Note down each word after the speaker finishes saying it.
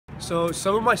So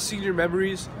some of my senior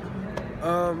memories,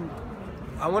 I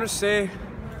want to say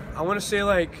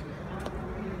like,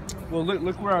 well,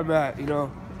 look where I'm at. You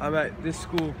know, I'm at this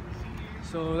school.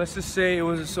 So let's just say it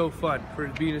wasn't so fun for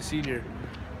being a senior.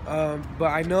 But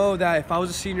I know that if I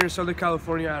was a senior in Southern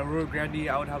California at Rio Grande,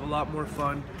 I would have a lot more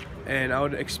fun, and I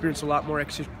would experience a lot more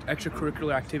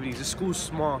extracurricular activities. The school's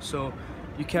small, so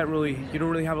you don't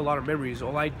really have a lot of memories.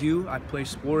 All I play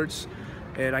sports.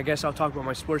 And I guess I'll talk about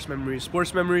my sports memories.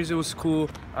 Sports memories, it was cool.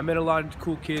 I met a lot of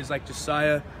cool kids like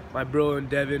Josiah, my bro, and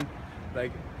Devin.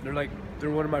 They're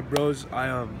one of my bros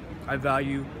I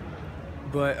value.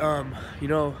 But you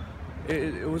know,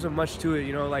 it wasn't much to it.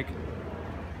 You know, like,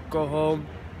 go home.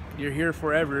 You're here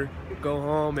forever. Go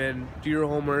home and do your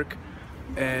homework,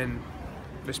 and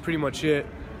that's pretty much it.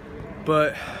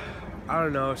 But I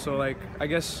don't know. So like, I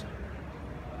guess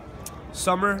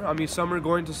summer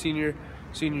going to senior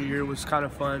year was kind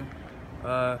of fun.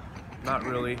 Not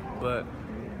really, but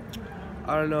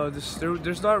I don't know.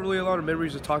 There's not really a lot of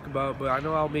memories to talk about, but I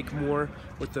know I'll make more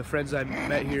with the friends I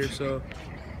met here. So,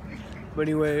 but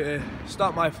anyway, it's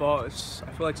not my fault.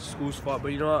 I feel like it's the school's fault.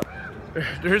 But you know what?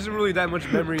 There isn't really that much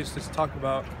memories to talk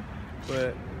about.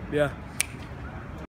 But yeah.